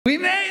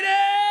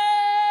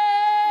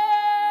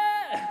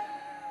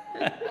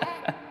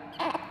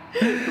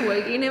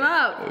waking him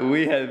up.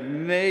 We have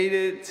made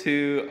it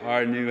to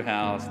our new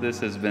house. This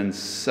has been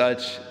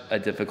such a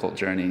difficult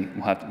journey.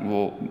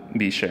 We'll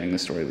be sharing the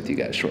story with you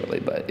guys shortly,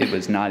 but it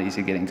was not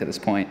easy getting to this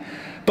point.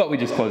 But we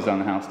just closed on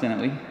the house,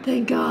 didn't we?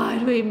 Thank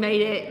God we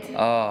made it.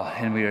 Oh,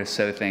 and we are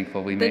so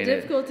thankful we made it. The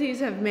difficulties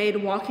have made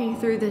walking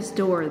through this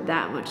door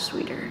that much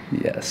sweeter.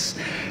 Yes.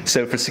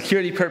 So for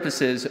security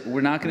purposes,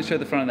 we're not going to show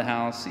the front of the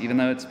house, even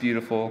though it's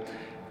beautiful,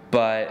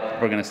 but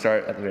we're going to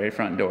start at the very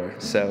front door.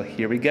 So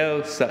here we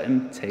go.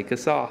 Sutton, take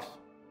us off.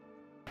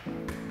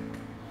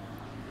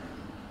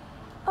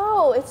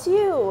 Oh, it's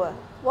you.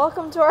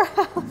 Welcome to our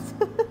house.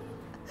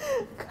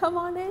 Come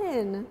on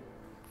in.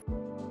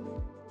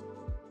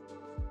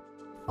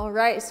 All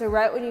right, so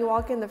right when you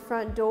walk in the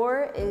front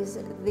door is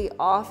the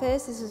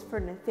office. This is for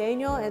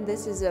Nathaniel, and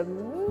this is a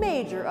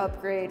major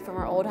upgrade from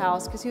our old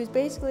house because he was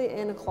basically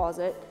in a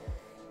closet.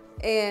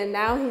 And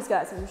now he's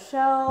got some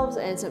shelves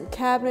and some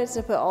cabinets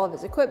to put all of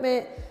his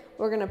equipment.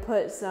 We're gonna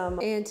put some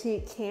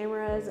antique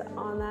cameras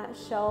on that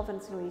shelf, and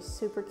it's gonna be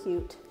super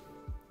cute.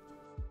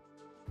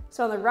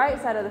 So on the right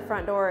side of the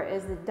front door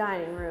is the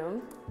dining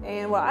room.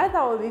 And what I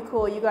thought would be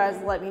cool, you guys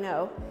let me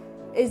know,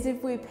 is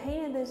if we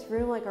painted this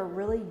room like a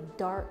really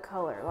dark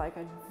color, like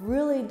a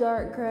really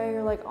dark gray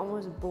or like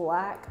almost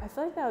black. I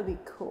feel like that would be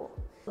cool.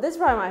 This is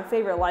probably my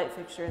favorite light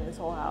fixture in this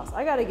whole house.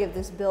 I gotta give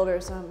this builder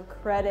some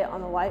credit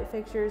on the light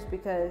fixtures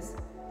because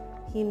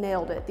he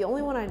nailed it. The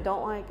only one I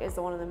don't like is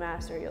the one in the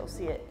master, you'll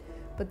see it.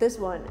 But this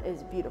one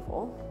is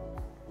beautiful.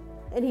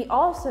 And he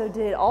also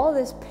did all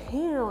this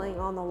paneling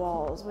on the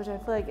walls, which I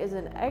feel like is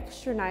an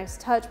extra nice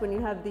touch when you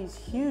have these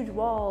huge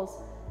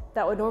walls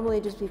that would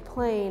normally just be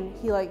plain.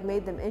 He like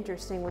made them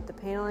interesting with the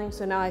paneling.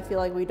 So now I feel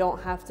like we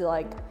don't have to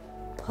like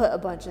put a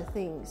bunch of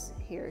things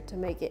here to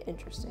make it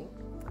interesting.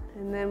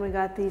 And then we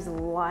got these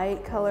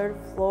light colored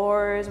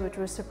floors, which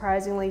was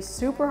surprisingly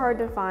super hard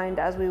to find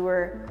as we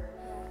were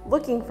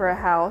looking for a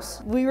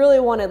house. We really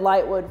wanted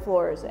light wood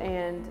floors,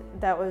 and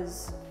that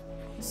was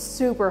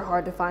super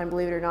hard to find,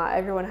 believe it or not.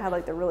 Everyone had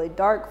like the really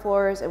dark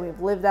floors, and we've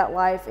lived that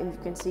life, and you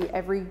can see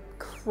every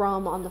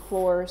crumb on the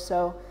floor,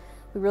 so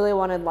we really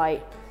wanted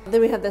light. Then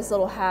we have this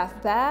little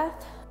half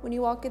bath when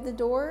you walk in the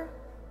door.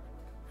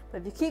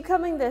 But if you keep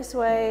coming this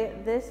way,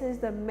 this is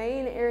the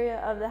main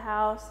area of the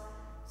house.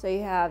 So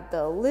you have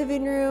the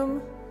living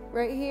room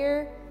right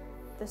here,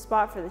 the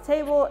spot for the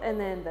table, and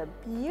then the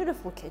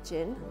beautiful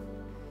kitchen.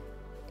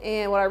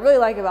 And what I really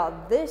like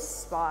about this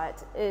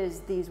spot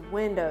is these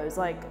windows.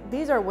 Like,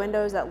 these are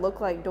windows that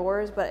look like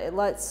doors, but it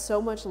lets so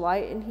much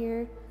light in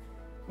here,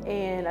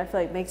 and I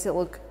feel like makes it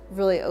look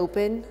really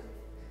open.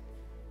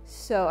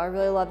 So I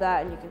really love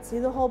that, and you can see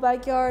the whole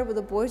backyard where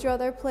the boys are out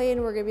there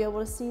playing. We're gonna be able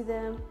to see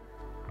them.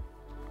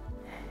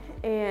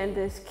 And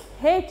this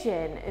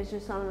kitchen is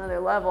just on another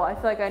level. I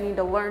feel like I need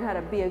to learn how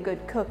to be a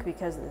good cook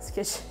because of this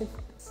kitchen.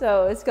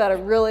 So it's got a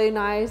really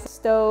nice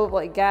stove,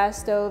 like gas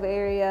stove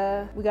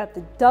area. We got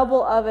the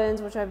double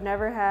ovens, which I've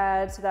never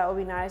had, so that would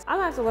be nice. I'm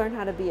gonna have to learn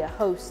how to be a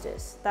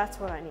hostess.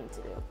 That's what I need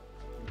to do.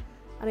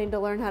 I need to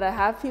learn how to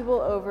have people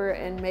over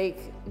and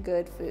make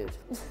good food.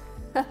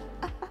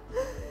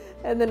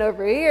 And then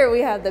over here we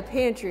have the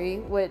pantry,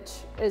 which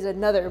is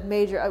another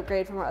major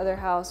upgrade from our other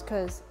house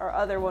because our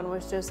other one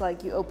was just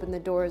like you open the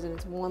doors and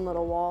it's one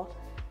little wall.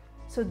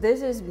 So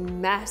this is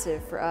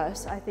massive for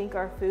us. I think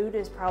our food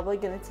is probably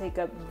gonna take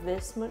up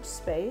this much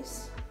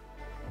space,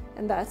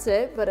 and that's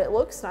it, but it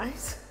looks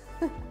nice.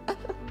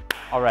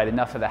 All right,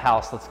 enough of the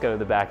house. Let's go to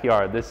the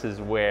backyard. This is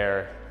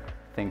where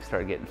things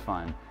start getting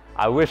fun.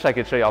 I wish I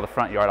could show you all the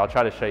front yard. I'll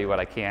try to show you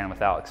what I can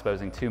without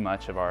exposing too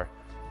much of our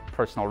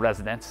personal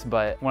residence,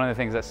 but one of the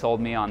things that sold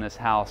me on this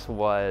house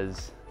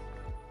was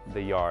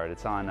the yard.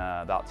 It's on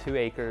about 2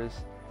 acres.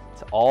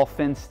 It's all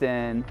fenced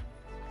in,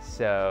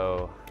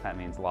 so that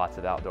means lots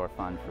of outdoor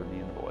fun for me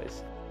and the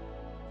boys.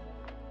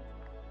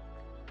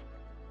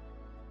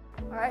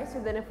 All right, so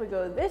then if we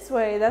go this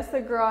way, that's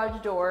the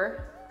garage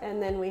door,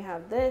 and then we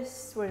have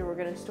this where we're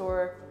gonna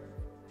store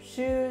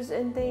shoes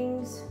and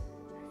things,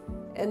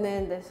 and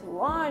then this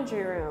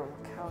laundry room.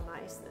 Look how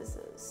nice this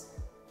is.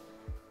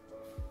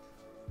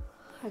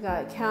 I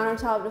got a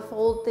countertop to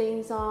fold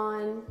things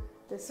on.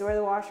 This is where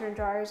the washer and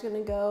dryer is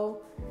gonna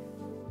go.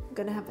 I'm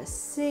gonna have a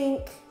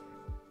sink.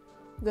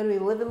 I'm gonna be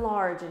living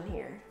large in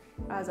here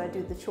as I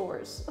do the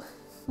chores.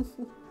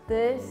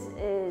 This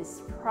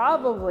is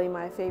probably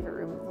my favorite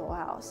room of the whole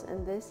house,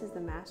 and this is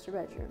the master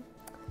bedroom.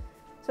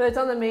 So it's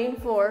on the main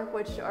floor,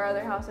 which our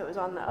other house, it was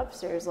on the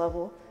upstairs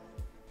level.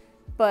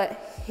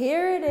 But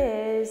here it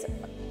is.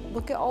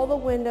 Look at all the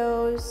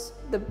windows.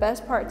 The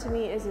best part to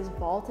me is this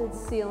vaulted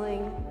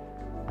ceiling.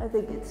 I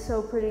think it's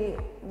so pretty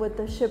with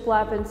the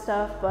shiplap and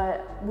stuff,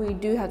 but we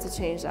do have to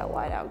change that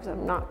light out because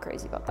I'm not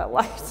crazy about that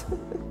light.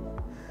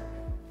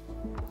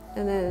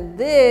 And then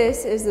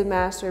this is the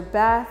master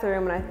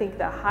bathroom, and I think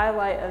the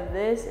highlight of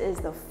this is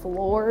the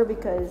floor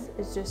because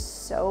it's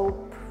just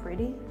so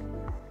pretty.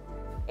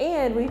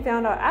 And we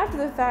found out after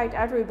the fact,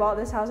 after we bought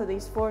this house, that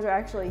these floors are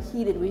actually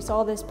heated. We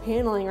saw this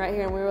paneling right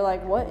here and we were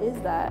like, what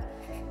is that?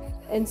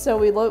 And so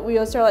we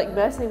started like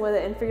messing with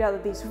it and figured out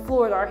that these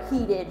floors are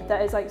heated.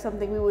 That is like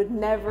something we would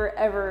never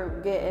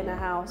ever get in a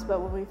house. But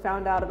when we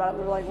found out about it,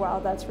 we were like, wow,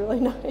 that's really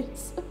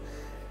nice.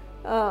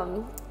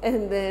 And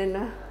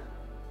then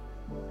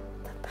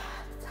the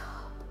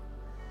bathtub.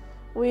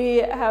 We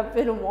have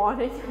been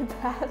wanting a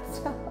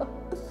bathtub.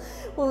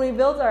 When we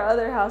built our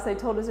other house, they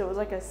told us it was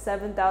like a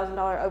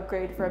 $7,000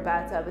 upgrade for a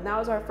bathtub. And that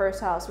was our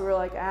first house. We were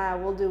like,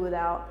 we'll do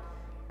without.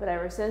 But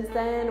ever since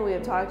then, we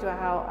have talked about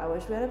how I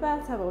wish we had a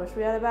bathtub, I wish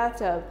we had a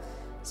bathtub.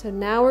 So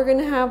now we're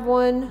gonna have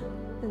one,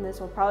 and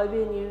this will probably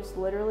be in use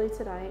literally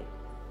tonight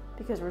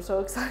because we're so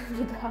excited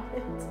about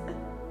it.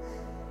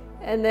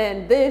 And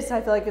then this,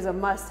 I feel like, is a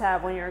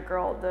must-have when you're a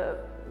girl. The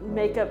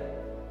makeup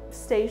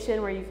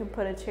station where you can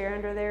put a chair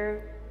under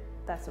there,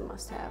 that's a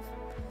must-have.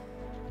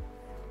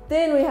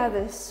 Then we have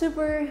this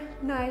super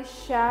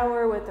nice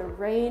shower with a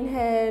rain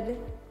head.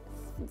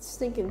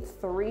 Stinking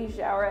 3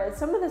 shower heads.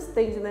 Some of the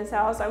things in this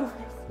house, I'm like,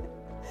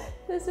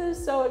 this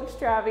is so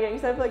extravagant,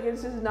 because I feel like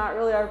it's just not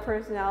really our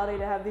personality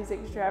to have these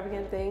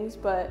extravagant things,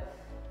 but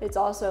it's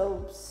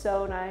also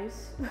so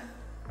nice.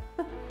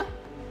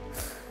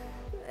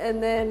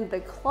 And then the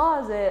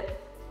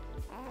closet,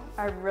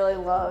 I really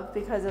love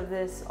because of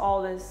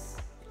all this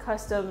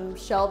custom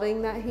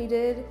shelving that he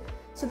did.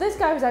 So this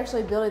guy was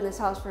actually building this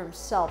house for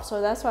himself,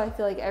 so that's why I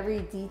feel like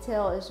every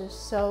detail is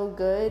just so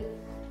good.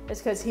 It's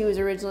because he was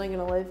originally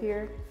gonna live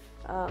here.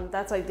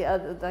 That's like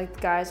the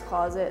guy's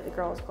closet, the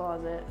girl's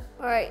closet.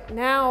 All right,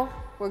 now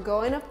we're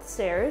going up the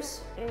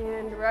stairs,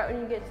 and right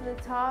when you get to the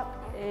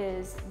top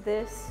is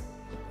this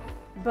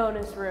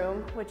bonus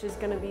room, which is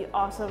gonna be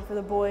awesome for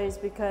the boys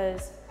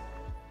because,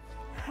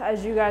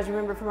 as you guys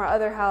remember from our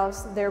other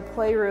house, their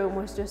playroom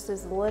was just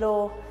this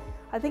little,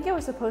 I think it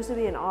was supposed to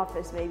be an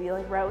office maybe,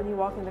 like right when you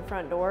walk in the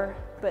front door,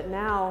 but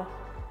now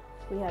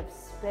we have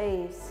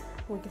space.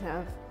 We can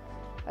have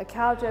a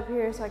couch up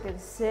here so I can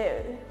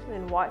sit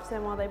and watch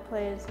them while they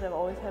play instead of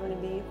always having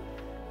to be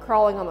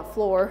crawling on the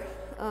floor.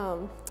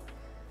 So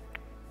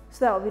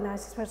that would be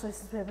nice, especially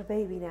since we have a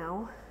baby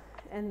now.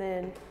 And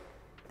then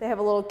they have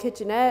a little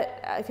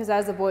kitchenette because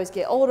as the boys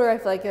get older, I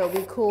feel like it'll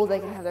be cool. They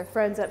can have their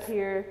friends up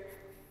here.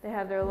 They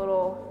have their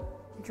little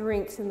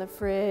drinks in the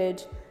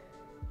fridge,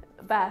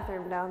 a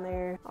bathroom down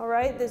there. All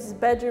right, this is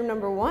bedroom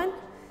number 1.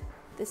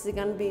 This is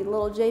gonna be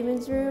little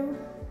Jamin's room.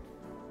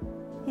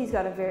 He's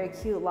got a very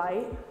cute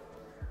light.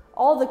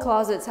 All the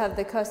closets have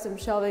the custom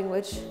shelving,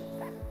 which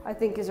I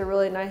think is a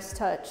really nice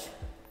touch.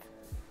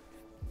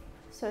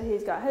 So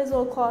he's got his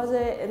little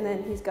closet, and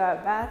then he's got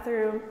a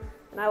bathroom,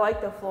 and I like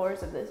the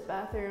floors of this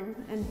bathroom,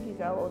 and he's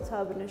got a little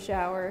tub and a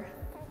shower.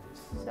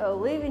 So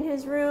leaving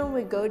his room,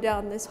 we go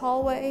down this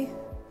hallway,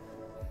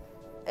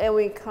 and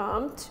we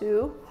come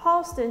to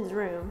Halston's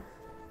room.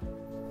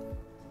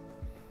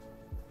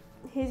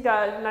 He's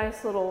got a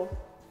nice little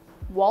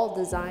wall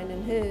design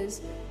in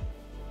his.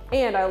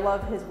 And I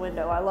love his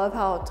window. I love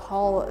how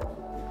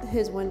tall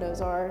his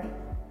windows are.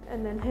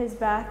 And then his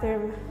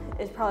bathroom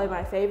is probably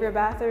my favorite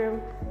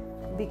bathroom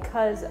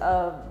because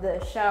of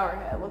the shower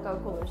head. Look how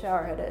cool the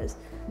shower head is.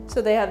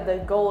 So they have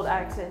the gold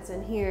accents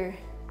in here.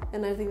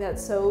 And I think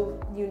that's so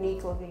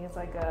unique looking. It's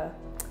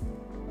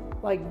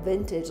like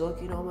vintage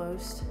looking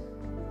almost.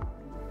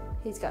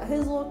 He's got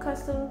his little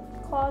custom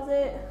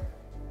closet.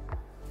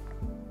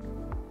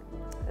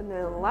 And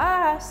then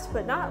last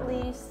but not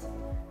least,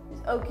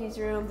 Oki's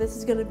room. This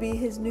is gonna be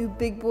his new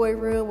big boy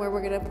room where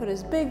we're gonna put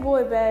his big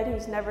boy bed.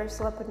 He's never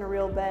slept in a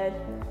real bed.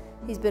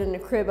 He's been in a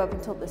crib up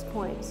until this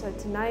point. So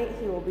tonight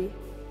he will be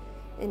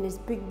in his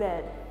big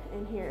bed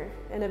in here.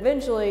 And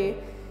eventually,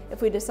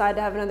 if we decide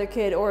to have another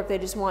kid or if they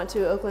just want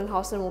to, Oakland and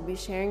Halston will be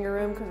sharing a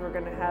room because we're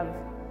gonna have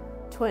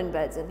twin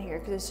beds in here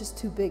because it's just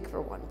too big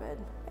for one bed.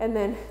 And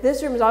then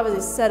this room is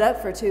obviously set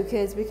up for 2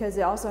 kids because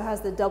it also has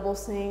the double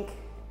sink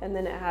and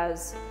then it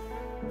has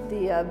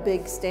the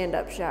big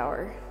stand-up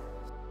shower.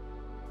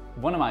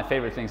 One of my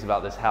favorite things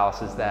about this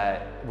house is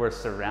that we're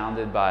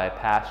surrounded by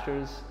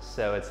pastures.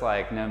 So it's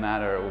like no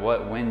matter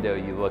what window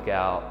you look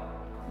out,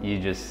 you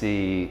just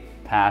see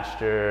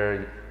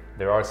pasture.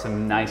 There are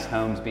some nice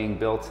homes being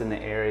built in the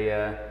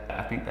area.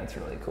 I think that's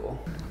really cool.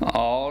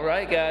 All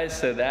right, guys,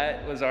 so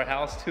that was our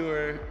house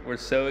tour. We're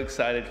so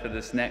excited for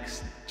this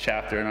next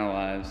chapter in our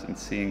lives and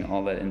seeing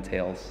all that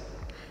entails.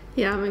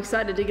 Yeah, I'm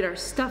excited to get our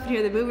stuff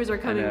here. The movers are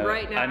coming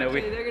right now. I know.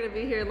 Actually, they're gonna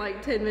be here in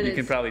like 10 minutes. You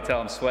can probably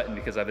tell I'm sweating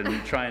because I've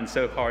been trying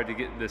so hard to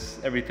get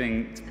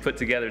everything put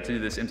together to do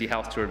this empty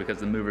house tour because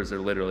the movers are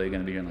literally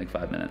gonna be here in like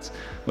 5 minutes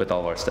with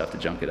all of our stuff to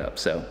junk it up.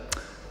 So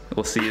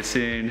we'll see you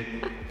soon.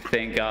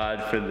 Thank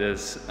God for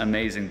this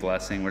amazing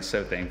blessing. We're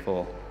so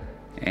thankful.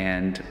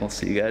 And we'll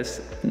see you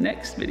guys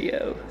next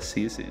video.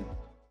 See you soon.